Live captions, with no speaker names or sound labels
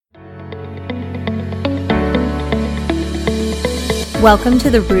Welcome to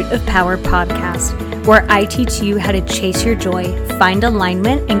the Root of Power podcast, where I teach you how to chase your joy, find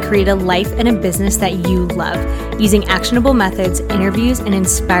alignment, and create a life and a business that you love, using actionable methods, interviews, and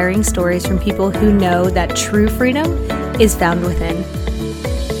inspiring stories from people who know that true freedom is found within.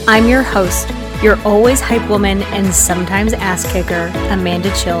 I'm your host, your always hype woman and sometimes ass kicker,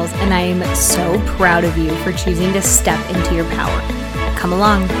 Amanda Chills, and I am so proud of you for choosing to step into your power. Come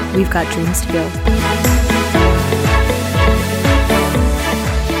along, we've got dreams to build.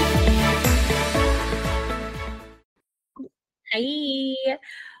 Hi,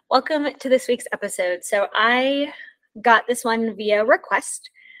 welcome to this week's episode. So I got this one via request.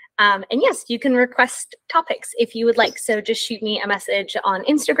 And yes, you can request topics if you would like. So just shoot me a message on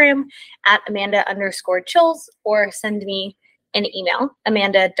Instagram at Amanda_Chills or send me an email,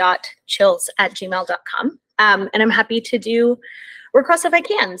 amanda.chills@gmail.com. And I'm happy to do requests if I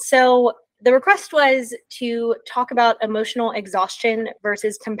can. So the request was to talk about emotional exhaustion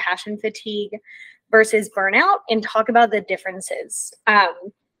versus compassion fatigue versus burnout and talk about the differences. Now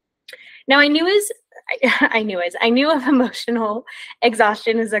I knew of emotional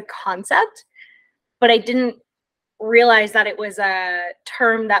exhaustion as a concept, but I didn't realize that it was a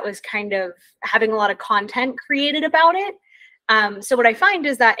term that was kind of having a lot of content created about it. So what I find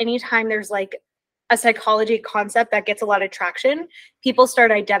is that anytime there's like a psychology concept that gets a lot of traction, people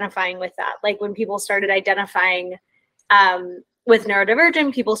start identifying with that. Like when people started identifying with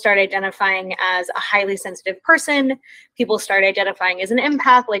neurodivergent, people start identifying as a highly sensitive person. People start identifying as an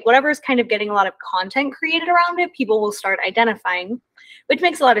empath, like whatever's kind of getting a lot of content created around it, people will start identifying, which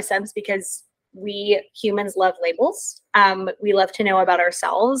makes a lot of sense because we humans love labels. We love to know about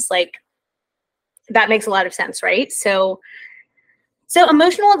ourselves. Like that makes a lot of sense, right? So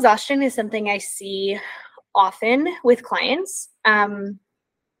emotional exhaustion is something I see often with clients.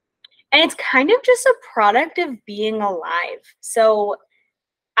 And it's kind of just a product of being alive. So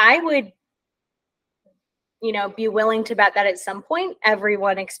I would, be willing to bet that at some point,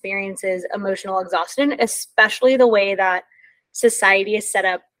 everyone experiences emotional exhaustion, especially the way that society is set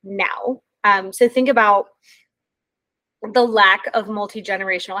up now. So think about the lack of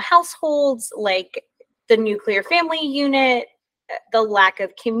multi-generational households, like the nuclear family unit, the lack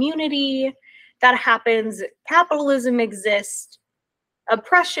of community that happens. Capitalism exists.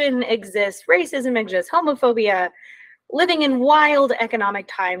 Oppression exists, racism exists, homophobia, living in wild economic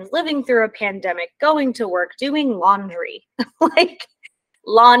times, living through a pandemic, going to work, doing laundry, like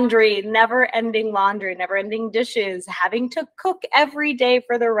laundry, never-ending dishes, having to cook every day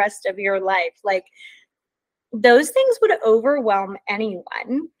for the rest of your life. Like those things would overwhelm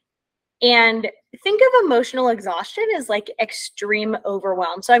anyone. And think of emotional exhaustion as like extreme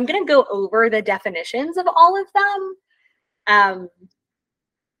overwhelm. So I'm going to go over the definitions of all of them.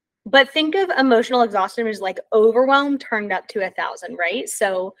 But think of emotional exhaustion as like overwhelm turned up to 1,000, right?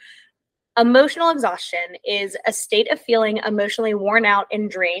 So emotional exhaustion is a state of feeling emotionally worn out and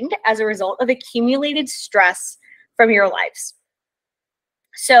drained as a result of accumulated stress from your lives.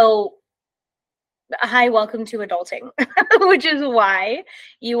 So, hi, welcome to adulting, which is why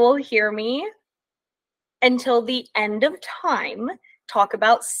you will hear me until the end of time talk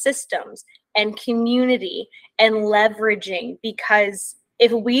about systems and community and leveraging, because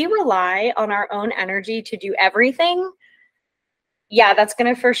if we rely on our own energy to do everything, yeah, that's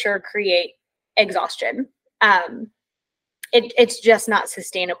going to for sure create exhaustion. It's just not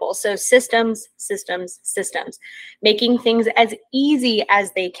sustainable. So systems, making things as easy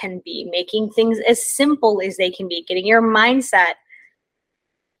as they can be, making things as simple as they can be, getting your mindset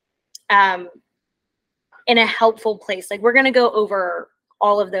in a helpful place. Like we're going to go over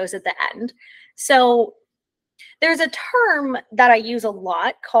all of those at the end. So there's a term that I use a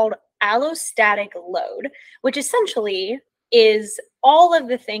lot called allostatic load, which essentially is all of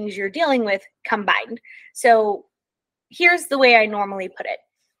the things you're dealing with combined. So here's the way I normally put it.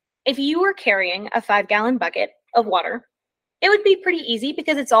 If you were carrying a 5-gallon bucket of water, it would be pretty easy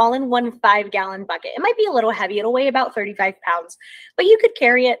because it's all in one 5-gallon bucket. It might be a little heavy. It'll weigh about 35 pounds, but you could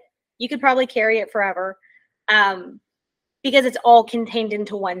carry it. You could probably carry it forever because it's all contained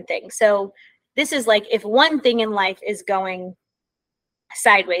into one thing. So this is like if one thing in life is going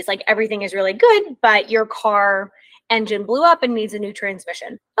sideways, like everything is really good, but your car engine blew up and needs a new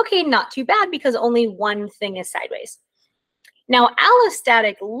transmission. Okay, not too bad because only one thing is sideways. Now,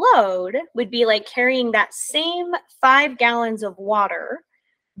 allostatic load would be like carrying that same 5 gallons of water,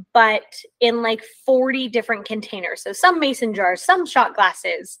 but in like 40 different containers. So some mason jars, some shot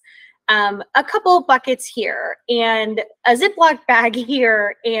glasses, a couple of buckets here, and a Ziploc bag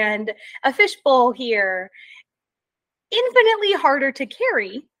here, and a fishbowl here. Infinitely harder to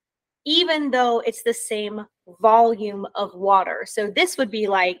carry even though it's the same volume of water. So this would be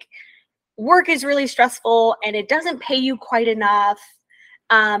like, work is really stressful and it doesn't pay you quite enough,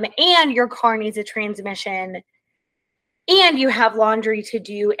 and your car needs a transmission, and you have laundry to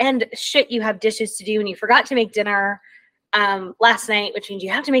do, and shit, you have dishes to do, and you forgot to make dinner last night, which means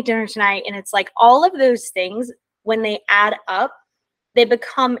you have to make dinner tonight. And it's like all of those things, when they add up, they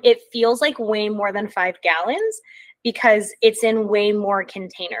become, it feels like way more than 5 gallons because it's in way more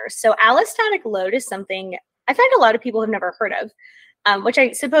containers. So allostatic load is something I find a lot of people have never heard of, which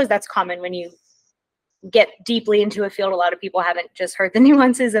I suppose that's common when you get deeply into a field. A lot of people haven't just heard the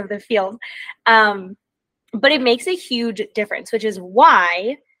nuances of the field. But it makes a huge difference, which is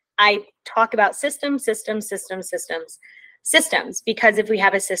why I talk about systems, because if we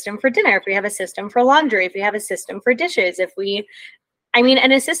have a system for dinner, if we have a system for laundry, if we have a system for dishes,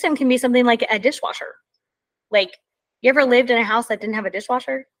 and a system can be something like a dishwasher. Like, you ever lived in a house that didn't have a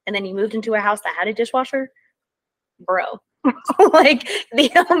dishwasher and then you moved into a house that had a dishwasher? Bro, like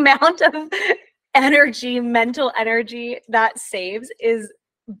the amount of energy, mental energy that saves is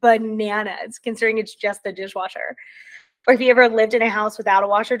bananas, considering it's just the dishwasher. Or if you ever lived in a house without a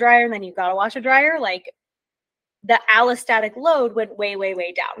washer dryer and then you got a washer dryer, like the allostatic load went way, way,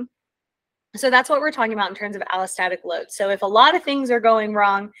 way down. So that's what we're talking about in terms of allostatic load. So if a lot of things are going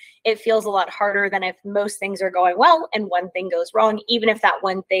wrong, it feels a lot harder than if most things are going well and one thing goes wrong, even if that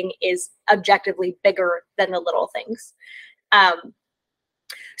one thing is objectively bigger than the little things.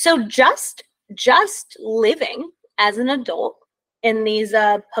 So just living as an adult in these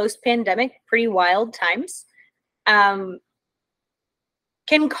post-pandemic, pretty wild times, can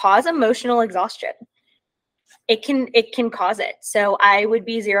cause emotional exhaustion. It can cause it. So I would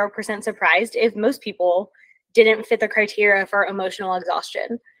be 0% surprised if most people didn't fit the criteria for emotional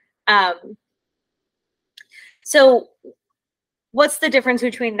exhaustion. So what's the difference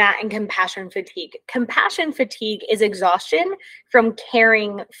between that and compassion fatigue? Compassion fatigue is exhaustion from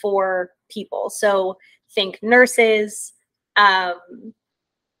caring for people. So think nurses, therapists,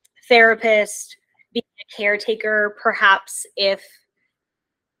 being a caretaker, perhaps if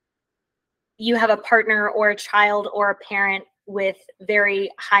you have a partner or a child or a parent with very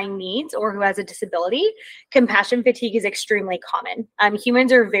high needs or who has a disability. Compassion fatigue is extremely common.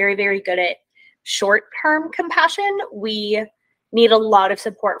 Humans are very, very good at short-term compassion. We need a lot of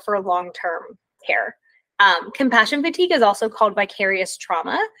support for long-term care. Compassion fatigue is also called vicarious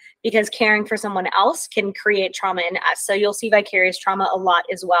trauma because caring for someone else can create trauma in us. So you'll see vicarious trauma a lot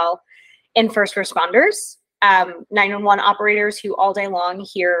as well in first responders, 911 operators who all day long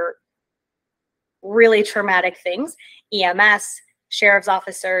hear really traumatic things, EMS, sheriff's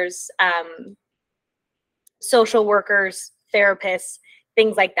officers, social workers, therapists,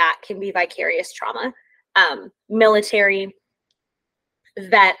 things like that can be vicarious trauma. Military,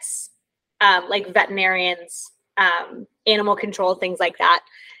 vets, like veterinarians, animal control, things like that,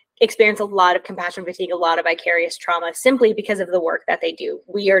 experience a lot of compassion fatigue, a lot of vicarious trauma, simply because of the work that they do.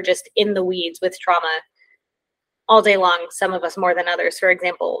 We are just in the weeds with trauma all day long, some of us more than others. For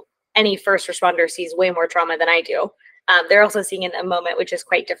example, any first responder sees way more trauma than I do. They're also seeing it in a moment, which is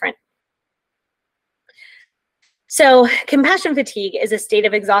quite different. So compassion fatigue is a state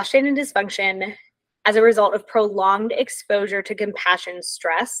of exhaustion and dysfunction as a result of prolonged exposure to compassion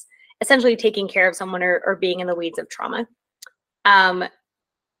stress, essentially taking care of someone or being in the weeds of trauma,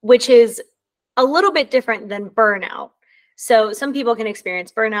 which is a little bit different than burnout. So some people can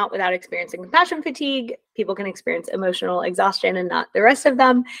experience burnout without experiencing compassion fatigue. People can experience emotional exhaustion and not the rest of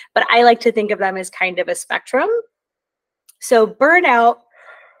them. But I like to think of them as kind of a spectrum. So burnout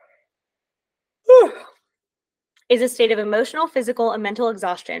is a state of emotional, physical, and mental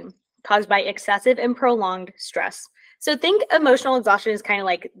exhaustion caused by excessive and prolonged stress. So think emotional exhaustion is kind of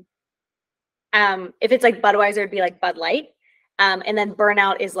like, if it's like Budweiser, it'd be like Bud Light. And then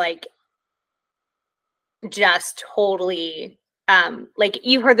burnout is like just totally, like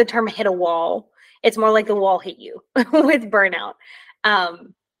you've heard the term hit a wall. It's more like the wall hit you with burnout.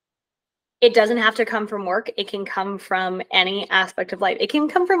 It doesn't have to come from work. It can come from any aspect of life. It can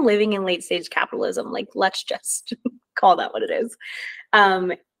come from living in late stage capitalism. Like, let's just call that what it is.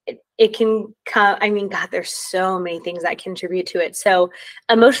 It can come, I mean, God, there's so many things that contribute to it. So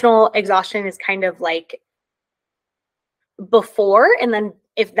emotional exhaustion is kind of like before, and then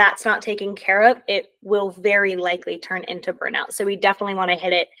if that's not taken care of, it will very likely turn into burnout. So we definitely want to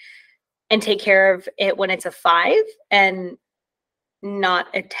hit it and take care of it when it's a 5 and not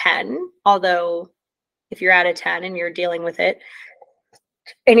a 10. Although if you're at a 10 and you're dealing with it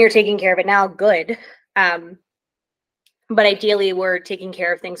and you're taking care of it now, good. But ideally we're taking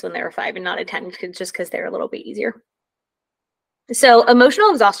care of things when they're a 5 and not a 10, just because they're a little bit easier. So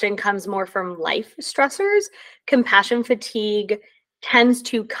emotional exhaustion comes more from life stressors. Compassion fatigue tends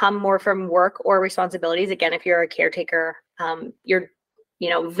to come more from work or responsibilities. Again, if you're a caretaker, you're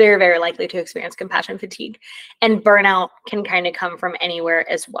very, very likely to experience compassion fatigue. And burnout can kind of come from anywhere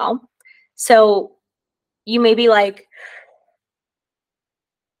as well. So you may be like,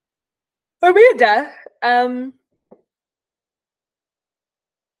 Amanda,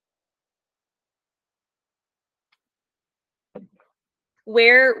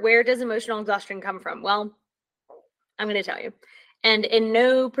 where does emotional exhaustion come from? Well, I'm going to tell you. And in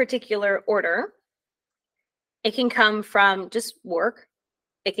no particular order, it can come from just work.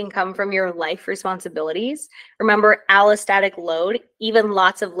 It can come from your life responsibilities. Remember, allostatic load, even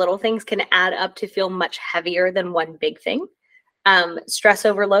lots of little things can add up to feel much heavier than one big thing. Stress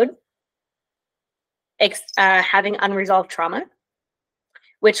overload, having unresolved trauma,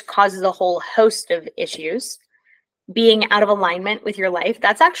 which causes a whole host of issues. Being out of alignment with your life.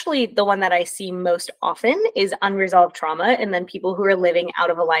 That's actually the one that I see most often is unresolved trauma. And then people who are living out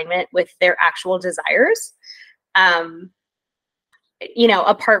of alignment with their actual desires. Apart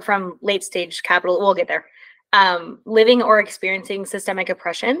from late stage capital, we'll get there. Living or experiencing systemic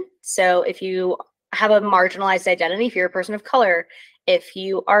oppression. So if you have a marginalized identity, if you're a person of color, if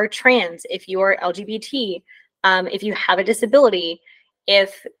you are trans, if you are LGBT, if you have a disability,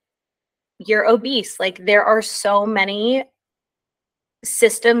 if you're obese, like there are so many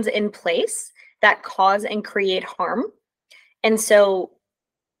systems in place that cause and create harm. And so,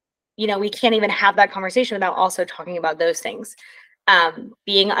 we can't even have that conversation without also talking about those things.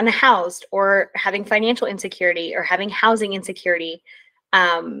 Being unhoused or having financial insecurity or having housing insecurity.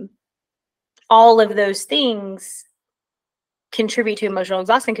 All of those things contribute to emotional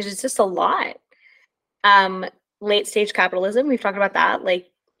exhaustion because it's just a lot. Late stage capitalism, we've talked about that. Like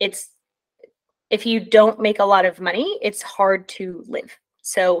if you don't make a lot of money, it's hard to live.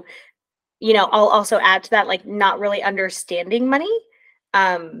 So, I'll also add to that, like not really understanding money.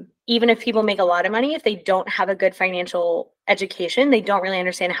 Even if people make a lot of money, if they don't have a good financial education, they don't really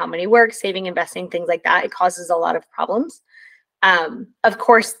understand how money works, saving, investing, things like that. It causes a lot of problems. Of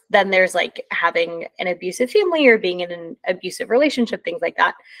course, then there's like having an abusive family or being in an abusive relationship, things like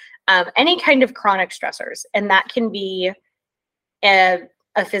that. Any kind of chronic stressors. And that can be a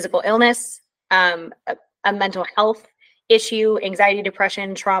physical illness, a mental health issue, anxiety,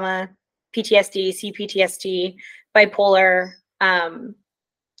 depression, trauma, PTSD, CPTSD, bipolar,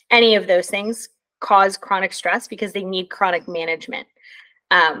 any of those things cause chronic stress because they need chronic management.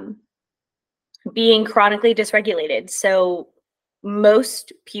 Being chronically dysregulated. So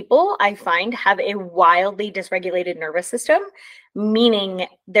most people I find have a wildly dysregulated nervous system, meaning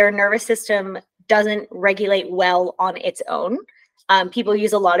their nervous system doesn't regulate well on its own. People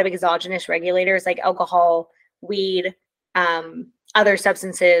use a lot of exogenous regulators like alcohol, weed, other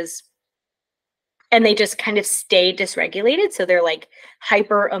substances, and they just kind of stay dysregulated. So they're like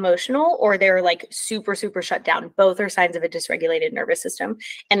hyper emotional or they're like super, super shut down. Both are signs of a dysregulated nervous system.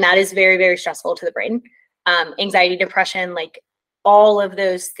 And that is very, very stressful to the brain. Anxiety, depression, like all of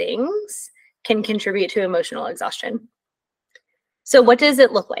those things can contribute to emotional exhaustion. So what does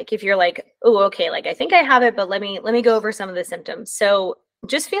it look like if you're like, oh, okay, like I think I have it, but let me go over some of the symptoms. So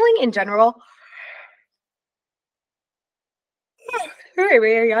just feeling in general. Sorry,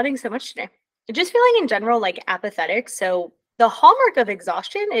 we are yawning so much today. Just feeling in general like apathetic. So the hallmark of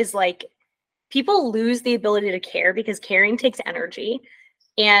exhaustion is like people lose the ability to care because caring takes energy.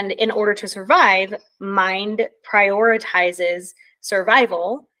 And in order to survive, mind prioritizes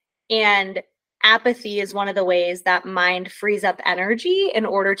survival. And apathy is one of the ways that mind frees up energy in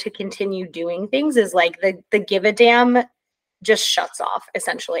order to continue doing things, is like the give a damn just shuts off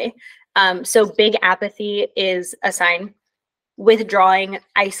essentially. So big apathy is a sign. Withdrawing,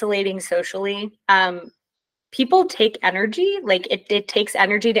 isolating socially. People take energy, like it takes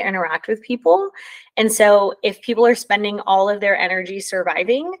energy to interact with people. And so if people are spending all of their energy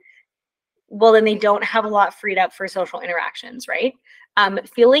surviving, well, then they don't have a lot freed up for social interactions, right?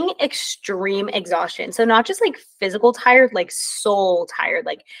 Feeling extreme exhaustion. So not just like physical tired, like soul tired.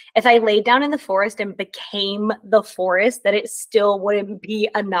 Like if I laid down in the forest and became the forest, that it still wouldn't be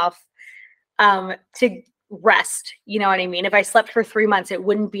enough to rest. You know what I mean? If I slept for 3 months, it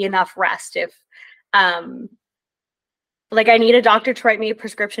wouldn't be enough rest. If like I need a doctor to write me a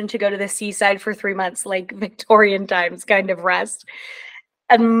prescription to go to the seaside for 3 months, like Victorian times kind of rest.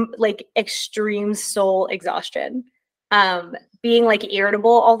 And like extreme soul exhaustion. Being like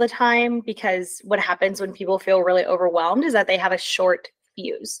irritable all the time, because what happens when people feel really overwhelmed is that they have a short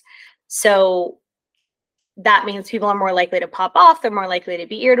fuse. So that means people are more likely to pop off. They're more likely to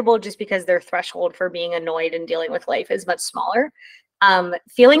be irritable just because their threshold for being annoyed and dealing with life is much smaller.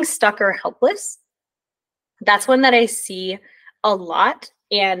 Feeling stuck or helpless, that's one that I see a lot.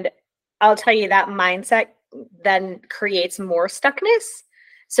 And I'll tell you that mindset then creates more stuckness.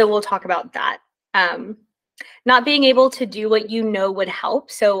 So we'll talk about that. Not being able to do what you know would help.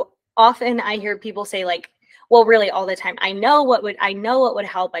 So often I hear people say like, well, really all the time, I know what would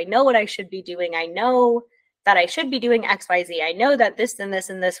help. I know what I should be doing. I know that I should be doing X, Y, Z. I know that this and this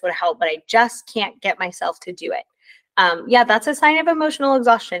and this would help, but I just can't get myself to do it. Yeah, that's a sign of emotional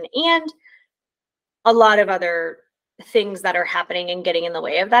exhaustion and a lot of other things that are happening and getting in the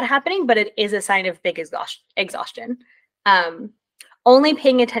way of that happening, but it is a sign of big exhaustion. Only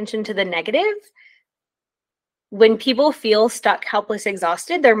paying attention to the negative. When people feel stuck, helpless,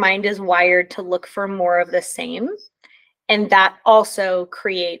 exhausted, their mind is wired to look for more of the same. And that also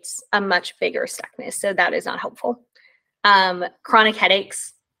creates a much bigger stuckness. So that is not helpful. Chronic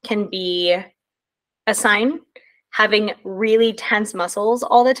headaches can be a sign. Having really tense muscles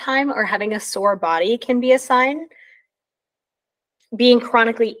all the time or having a sore body can be a sign. Being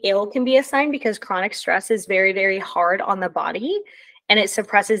chronically ill can be a sign because chronic stress is very, very hard on the body and it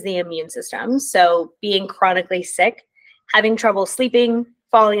suppresses the immune system. So being chronically sick, having trouble sleeping,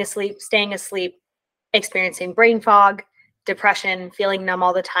 falling asleep, staying asleep, experiencing brain fog, depression, feeling numb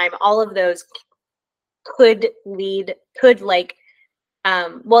all the time, all of those could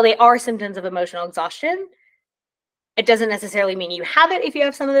well, they are symptoms of emotional exhaustion. It doesn't necessarily mean you have it if you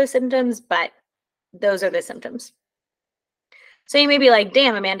have some of those symptoms, but those are the symptoms. So you may be like,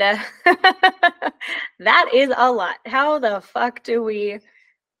 damn, Amanda, that is a lot. How the fuck do we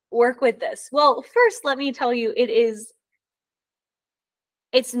work with this? Well, first, let me tell you,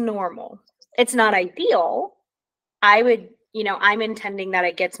 it's normal. It's not ideal. I'm intending that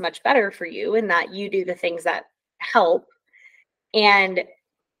it gets much better for you and that you do the things that help and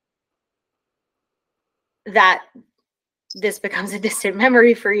that this becomes a distant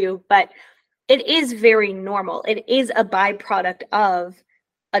memory for you, but it is very normal. It is a byproduct of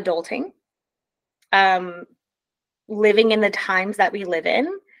adulting, living in the times that we live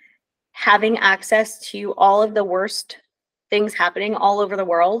in, having access to all of the worst things happening all over the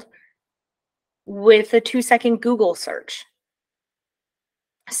world with a 2-second Google search.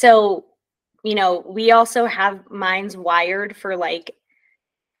 So, we also have minds wired for like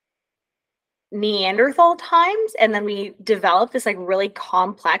Neanderthal times, and then we develop this like really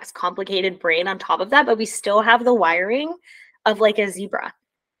complex, complicated brain on top of that, but we still have the wiring of like a zebra.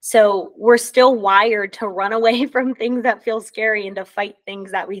 So we're still wired to run away from things that feel scary and to fight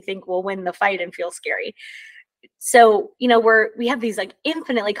things that we think will win the fight and feel scary. So, we have these like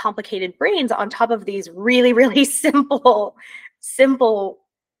infinitely complicated brains on top of these really, really simple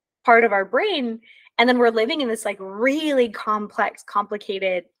part of our brain. And then we're living in this like really complex,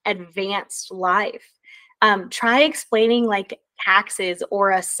 complicated, advanced life. Try explaining like taxes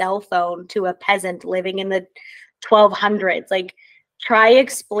or a cell phone to a peasant living in the 1200s. Like try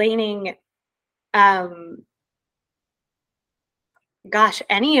explaining, any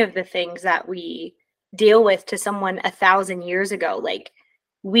of the things that we deal with to someone 1,000 years ago. Like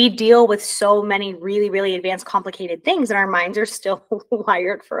we deal with so many really, really advanced, complicated things, and our minds are still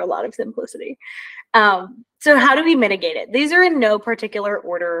wired for a lot of simplicity. So how do we mitigate it? These are in no particular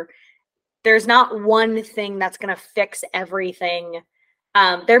order. There's not one thing that's going to fix everything.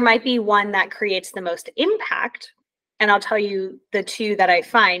 There might be one that creates the most impact. And I'll tell you the 2 that I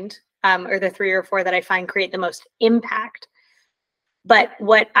find, or the 3 or 4 that I find create the most impact. But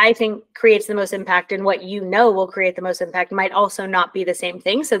what I think creates the most impact and what will create the most impact might also not be the same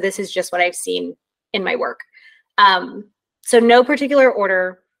thing. So this is just what I've seen in my work. So no particular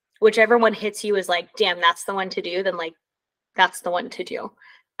order. Whichever one hits you is like, damn, that's the one to do, then like, that's the one to do.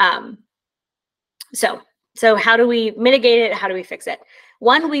 So how do we mitigate it? How do we fix it?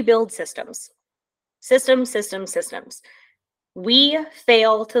 1, we build systems. Systems. We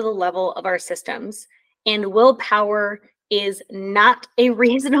fail to the level of our systems, and willpower is not a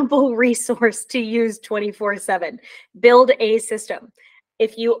reasonable resource to use 24/7. Build a system.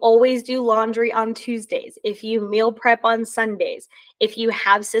 If you always do laundry on Tuesdays, if you meal prep on Sundays, if you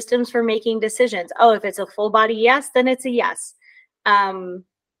have systems for making decisions, if it's a full body yes, then it's a yes.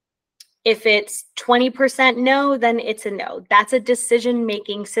 If it's 20% no, then it's a no. That's a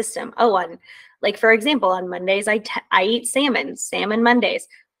decision-making system. For example, on Mondays, I eat salmon Mondays,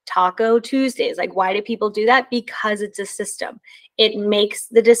 Taco Tuesdays. Like, why do people do that? Because it's a system. It makes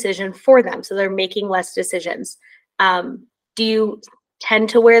the decision for them. So they're making less decisions. Do you tend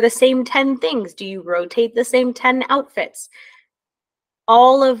to wear the same 10 things? Do you rotate the same 10 outfits?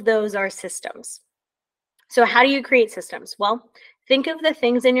 All of those are systems. So how do you create systems? Well, think of the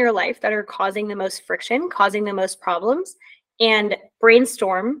things in your life that are causing the most friction, causing the most problems, and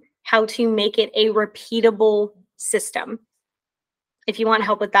brainstorm how to make it a repeatable system. If you want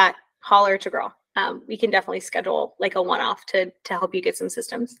help with that, holler to girl. We can definitely schedule like a one-off to help you get some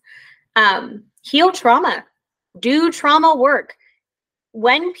systems. Heal trauma. Do trauma work.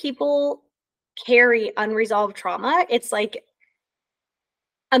 When people carry unresolved trauma, it's like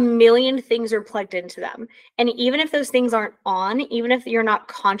a million things are plugged into them. And even if those things aren't on, even if you're not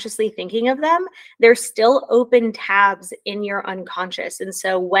consciously thinking of them, they're still open tabs in your unconscious. And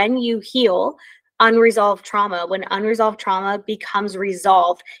so when you heal unresolved trauma, when unresolved trauma becomes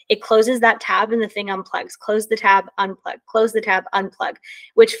resolved, it closes that tab and the thing unplugs. Close the tab, unplug. Close the tab, unplug,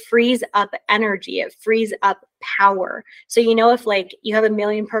 which frees up energy. It frees up power. So, you know, if like you have a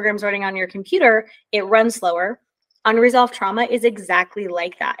million programs running on your computer, it runs slower. Unresolved trauma is exactly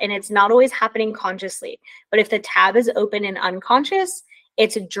like that. And it's not always happening consciously. But if the tab is open and unconscious,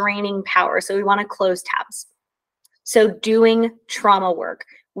 it's draining power. So we want to close tabs. So doing trauma work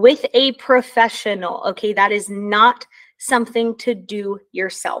with a professional, okay, that is not something to do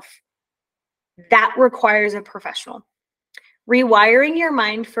yourself. That requires a professional. Rewiring your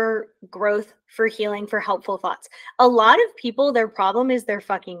mind for growth, for healing, for helpful thoughts. A lot of people, their problem is their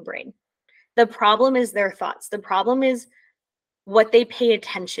fucking brain. The problem is their thoughts. The problem is what they pay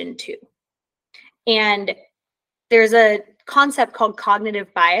attention to. And there's a concept called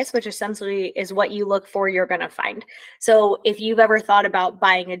cognitive bias, which essentially is what you look for, you're going to find. So if you've ever thought about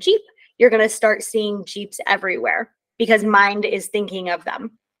buying a Jeep, you're going to start seeing Jeeps everywhere because mind is thinking of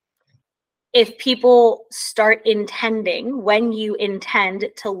them. If people start intending, when you intend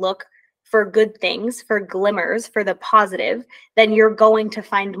to look for good things, for glimmers, for the positive, then you're going to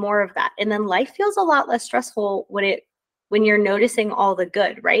find more of that. And then life feels a lot less stressful when you're noticing all the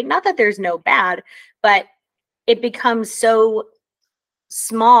good, right? Not that there's no bad, but it becomes so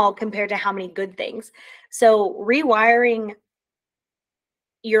small compared to how many good things. So rewiring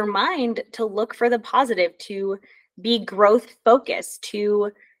your mind to look for the positive, to be growth focused,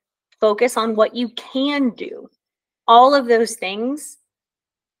 to focus on what you can do. All of those things,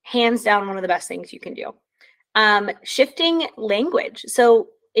 hands down, one of the best things you can do. Shifting language. So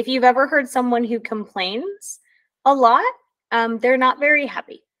if you've ever heard someone who complains a lot, they're not very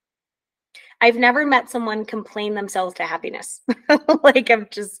happy. I've never met someone complain themselves to happiness. Like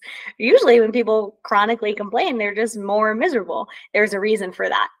usually when people chronically complain, they're just more miserable. There's a reason for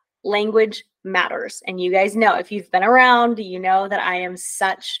that. Language matters. And you guys know, if you've been around, you know that I am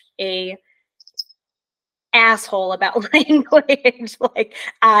such a asshole about language. Like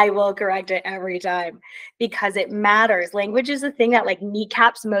I will correct it every time because it matters. Language is the thing that like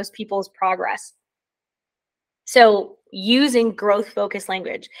kneecaps most people's progress. So using growth focused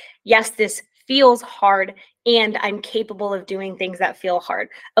language. Yes, this feels hard and I'm capable of doing things that feel hard.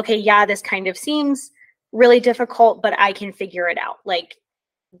 Okay, yeah, this kind of seems really difficult, but I can figure it out. Like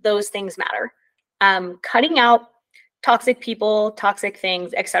those things matter. Cutting out toxic people, toxic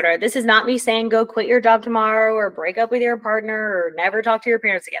things, etc. This is not me saying go quit your job tomorrow or break up with your partner or never talk to your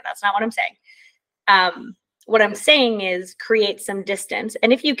parents again. That's not what I'm saying. What I'm saying is create some distance.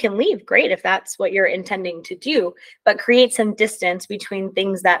 And if you can leave, great, if that's what you're intending to do, but create some distance between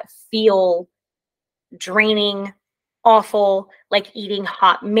things that feel draining, awful, like eating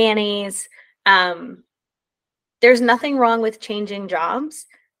hot mayonnaise. There's nothing wrong with changing jobs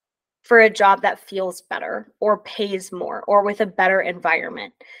for a job that feels better or pays more or with a better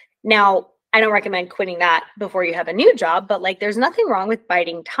environment. Now, I don't recommend quitting that before you have a new job, but like there's nothing wrong with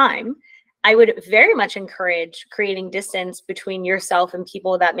biding time. I would very much encourage creating distance between yourself and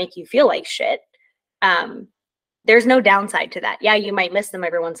people that make you feel like shit. There's no downside to that. Yeah, you might miss them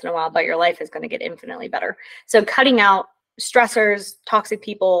every once in a while, but your life is going to get infinitely better. So cutting out stressors, toxic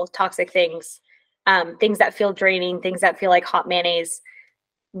people, toxic things, things that feel draining, things that feel like hot mayonnaise.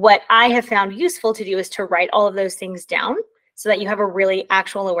 What I have found useful to do is to write all of those things down so that you have a really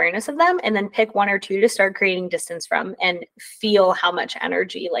actual awareness of them, and then pick one or two to start creating distance from and feel how much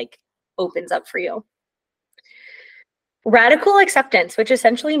energy like opens up for you. Radical acceptance, which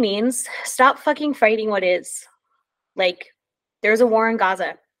essentially means stop fucking fighting what is. Like, there's a war in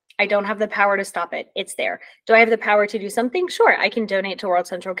Gaza. I don't have the power to stop it. It's there. Do I have the power to do something? Sure. I can donate to World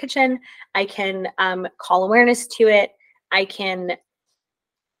Central Kitchen. I can call awareness to it. I can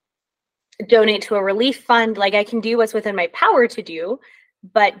donate to a relief fund. Like I can do what's within my power to do,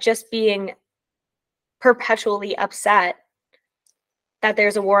 but just being perpetually upset that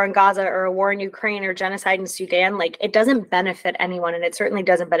there's a war in Gaza or a war in Ukraine or genocide in Sudan, like it doesn't benefit anyone, and it certainly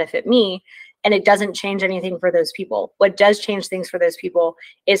doesn't benefit me, and it doesn't change anything for those people. What does change things for those people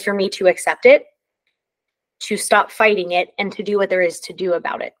is for me to accept it to stop fighting it and to do what there is to do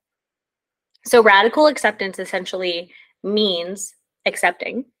about it. So radical acceptance essentially means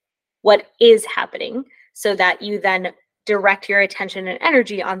accepting what is happening so that you then direct your attention and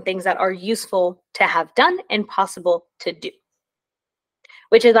energy on things that are useful to have done and possible to do,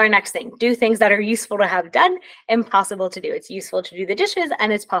 which is our next thing. Do things that are useful to have done and possible to do. It's useful to do the dishes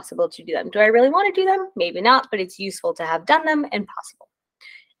and it's possible to do them. Do I really want to do them? Maybe not, but it's useful to have done them and possible.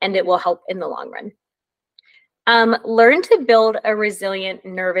 And it will help in the long run. Learn to build a resilient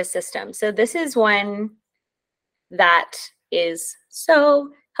nervous system. So this is one that is so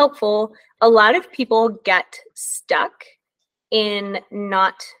helpful. A lot of people get stuck in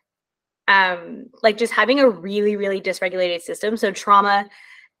not like just having a really, really dysregulated system. So trauma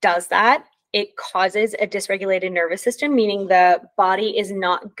does that. It causes a dysregulated nervous system, meaning the body is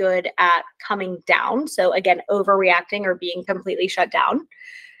not good at coming down. So again, overreacting or being completely shut down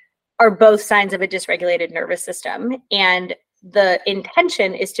are both signs of a dysregulated nervous system. And the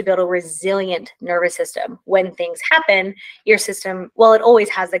intention is to build a resilient nervous system. When things happen, your system, well, it always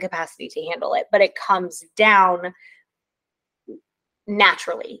has the capacity to handle it, but it comes down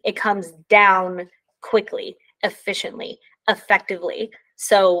naturally. It comes down quickly, efficiently, effectively.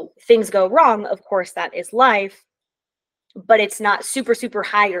 So things go wrong, of course, that is life, but it's not super, super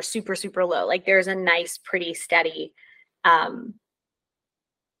high or super, super low. Like there's a nice, pretty steady kind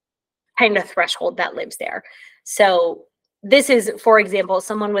of threshold that lives there. So this is, for example,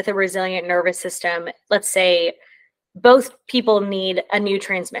 someone with a resilient nervous system. Let's say both people need a new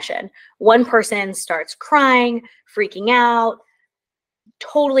transmission. One person starts crying, freaking out,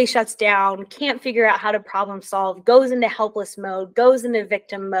 totally shuts down, can't figure out how to problem solve, goes into helpless mode, goes into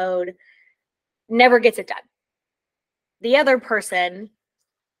victim mode, never gets it done. The other person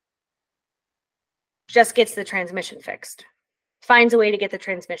just gets the transmission fixed, finds a way to get the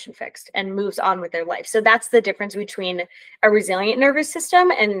transmission fixed and moves on with their life. So that's the difference between a resilient nervous system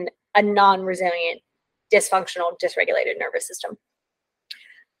and a non-resilient, dysfunctional, dysregulated nervous system.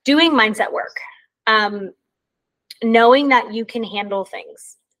 Doing mindset work. Knowing that you can handle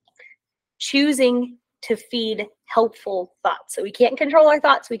things. Choosing to feed helpful thoughts. So we can't control our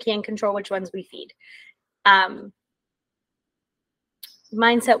thoughts. We can control which ones we feed.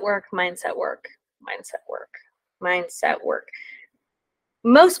 Mindset work, mindset work, mindset work, mindset work.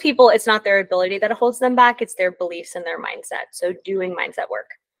 Most people, it's not their ability that holds them back. It's their beliefs and their mindset. So doing mindset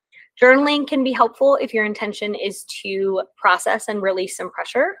work. Journaling can be helpful if your intention is to process and release some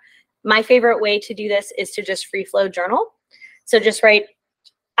pressure. My favorite way to do this is to just free flow journal. So just write,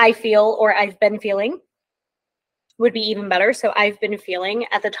 I feel, or I've been feeling would be even better. So I've been feeling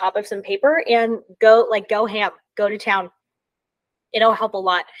at the top of some paper and go ham, go to town. It'll help a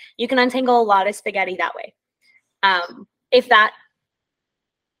lot. You can untangle a lot of spaghetti that way. If that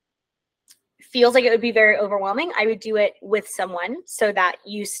feels like it would be very overwhelming, I would do it with someone so that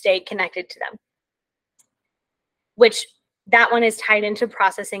you stay connected to them, which that one is tied into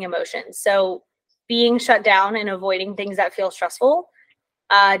processing emotions. So being shut down and avoiding things that feel stressful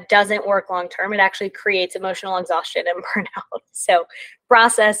doesn't work long term. It actually creates emotional exhaustion and burnout. So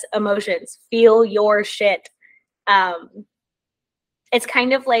process emotions, feel your shit. It's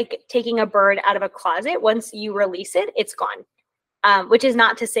kind of like taking a bird out of a closet. Once you release it, it's gone. Which is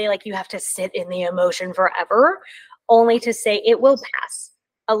not to say like you have to sit in the emotion forever, only to say it will pass.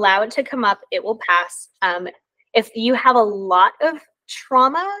 Allow it to come up, it will pass. If you have a lot of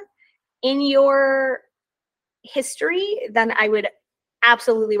trauma in your history, then I would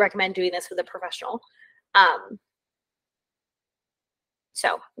absolutely recommend doing this with a professional.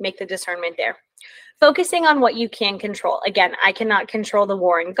 So make the discernment there. Focusing on what you can control. Again, I cannot control the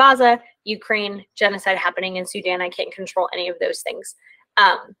war in Gaza, Ukraine, genocide happening in Sudan. I can't control any of those things.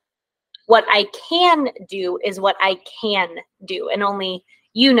 What I can do is what I can do. And only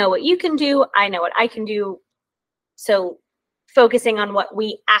you know what you can do. I know what I can do. So focusing on what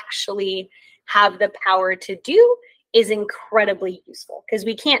we actually have the power to do is incredibly useful because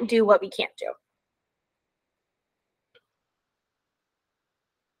we can't do what we can't do.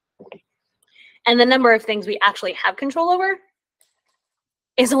 And the number of things we actually have control over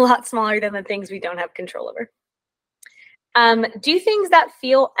is a lot smaller than the things we don't have control over. Do things that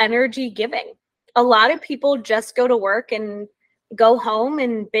feel energy giving. A lot of people just go to work and go home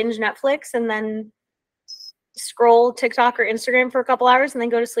and binge Netflix and then scroll TikTok or Instagram for a couple hours and then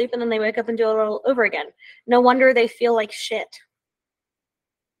go to sleep and then they wake up and do it all over again. No wonder they feel like shit.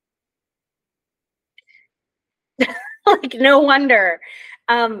 Like, no wonder.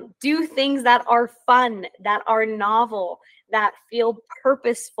 Do things that are fun, that are novel, that feel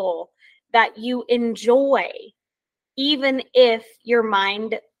purposeful, that you enjoy, even if your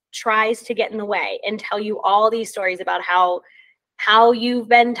mind tries to get in the way and tell you all these stories about how you've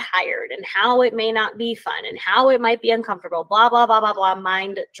been tired and how it may not be fun and how it might be uncomfortable, blah, blah, blah, blah, blah,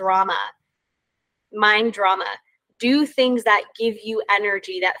 mind drama. Do things that give you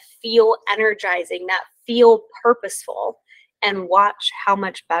energy, that feel energizing, that feel purposeful, and watch how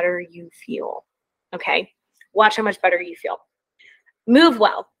much better you feel. Okay? Watch how much better you feel. Move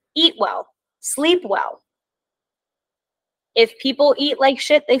well, eat well, sleep well. If people eat like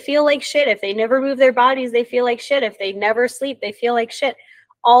shit, they feel like shit. If they never move their bodies, they feel like shit. If they never sleep, they feel like shit.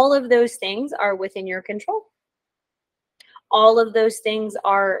 All of those things are within your control. All of those things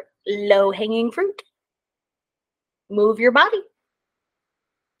are low-hanging fruit. Move your body.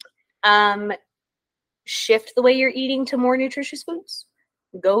 Shift the way you're eating to more nutritious foods.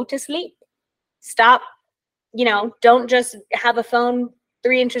 Go to sleep. Stop, don't just have a phone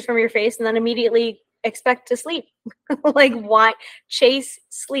 3 inches from your face and then immediately expect to sleep. Like, why? Chase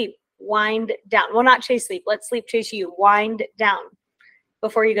sleep. Wind down. Well, not chase sleep. Let sleep chase you. Wind down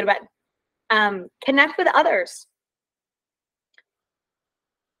before you go to bed. Connect with others.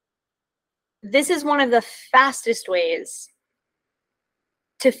 This is one of the fastest ways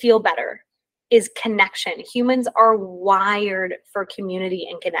to feel better, is connection. Humans are wired for community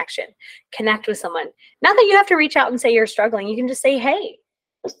and connection. Connect with someone. Not that you have to reach out and say you're struggling. You can just say, hey,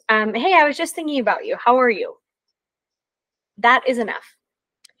 I was just thinking about you. How are you? That is enough.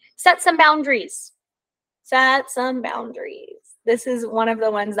 Set some boundaries. Set some boundaries. This is one of the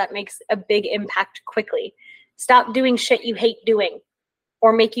ones that makes a big impact quickly. Stop doing shit you hate doing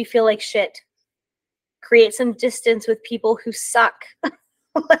or make you feel like shit. Create some distance with people who suck.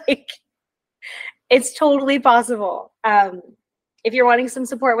 Like, it's totally possible. If you're wanting some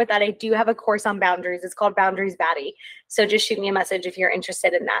support with that, I do have a course on boundaries. It's called Boundaries Baddie. So just shoot me a message if you're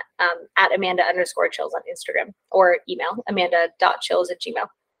interested in that, at Amanda_chills on Instagram, or email amanda.chills@gmail.com.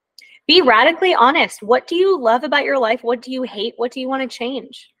 Be radically honest. What do you love about your life? What do you hate? What do you want to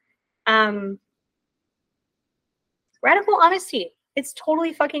change? Radical honesty. It's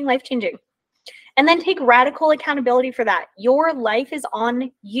totally fucking life-changing. And then take radical accountability for that. Your life is on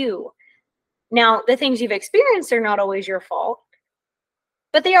you. Now, the things you've experienced are not always your fault,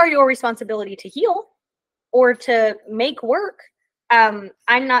 but they are your responsibility to heal or to make work. I'm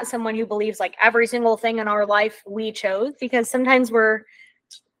not someone who believes like every single thing in our life we chose, because sometimes we're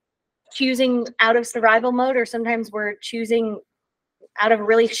choosing out of survival mode, or sometimes we're choosing out of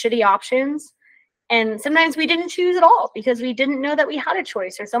really shitty options. And sometimes we didn't choose at all because we didn't know that we had a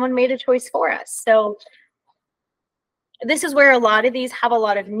choice, or someone made a choice for us. So this is where a lot of these have a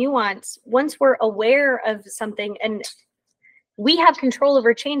lot of nuance. Once we're aware of something, and we have control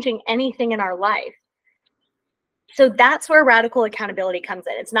over changing anything in our life. So that's where radical accountability comes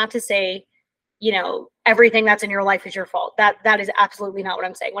in. It's not to say, everything that's in your life is your fault. That is absolutely not what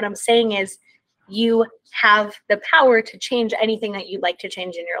I'm saying. What I'm saying is you have the power to change anything that you'd like to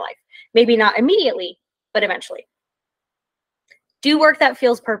change in your life. Maybe not immediately, but eventually. Do work that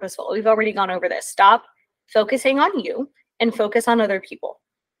feels purposeful. We've already gone over this. Stop focusing on you and focus on other people.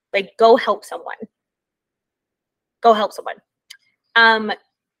 Like, go help someone. Go help someone. And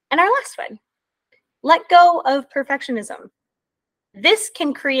our last one, let go of perfectionism. This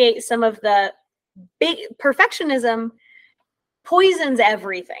can create some of the big perfectionism poisons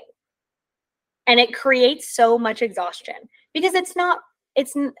everything. And it creates so much exhaustion because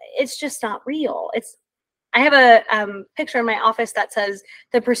it's just not real. I have a picture in my office that says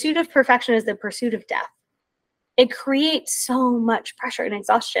the pursuit of perfection is the pursuit of death. It creates so much pressure and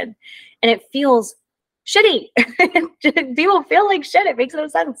exhaustion, and it feels shitty. People feel like shit. It makes no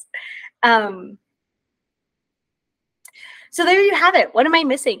sense. So there you have it. What am I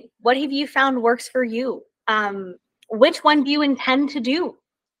missing? What have you found works for you? Which one do you intend to do?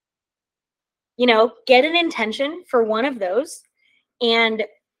 Get an intention for one of those and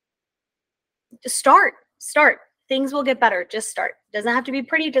start. Things will get better. Just start. Doesn't have to be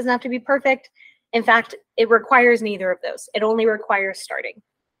pretty. Doesn't have to be perfect. In fact, it requires neither of those. It only requires starting.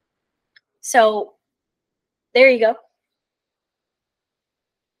 So there you go.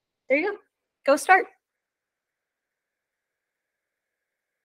 There you go. Go start.